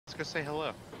go say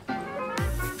hello.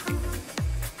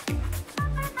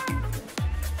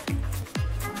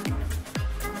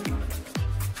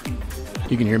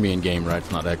 You can hear me in game, right?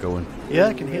 It's not echoing. Yeah,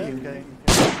 I can hear you. Okay.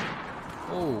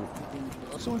 Oh.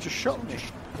 Someone just shot me.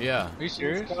 Yeah. Are you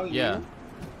serious? Yeah.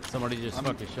 Somebody just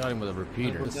fucking shot him with a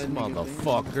repeater. This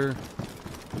motherfucker.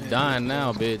 You're dying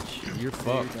now, bitch. You're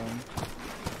fucked.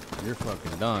 You're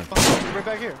fucking done. Oh, right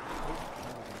back here.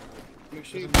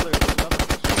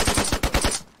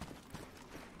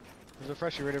 There's a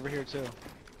freshie right over here too.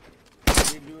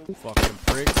 Fucking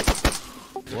prick.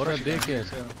 What a dickhead.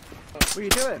 What are you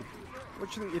doing?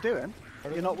 What do you think you're doing?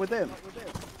 You're not with him.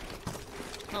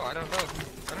 No, I don't know.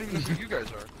 I don't even know who you guys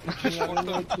are.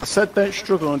 I said don't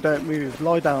struggle and don't move.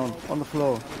 Lie down on the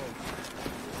floor.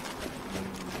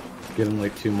 Give him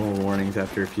like 2 more warnings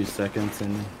after a few seconds,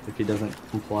 and if he doesn't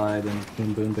comply, then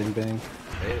boom, boom, bang, bang.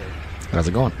 Hey, How's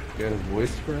it going? You got a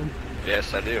voice for him?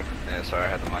 yes, I do. Yeah, sorry, I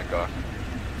had the mic off.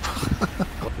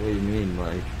 What do you mean,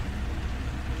 Mike?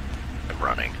 I'm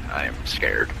running. I am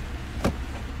scared.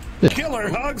 Killer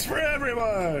hugs for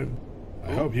everyone!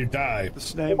 I hope you die. The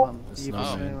snowman. The Evil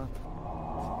snowman. snowman.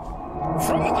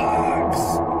 Frogs!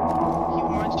 He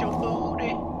wants your food.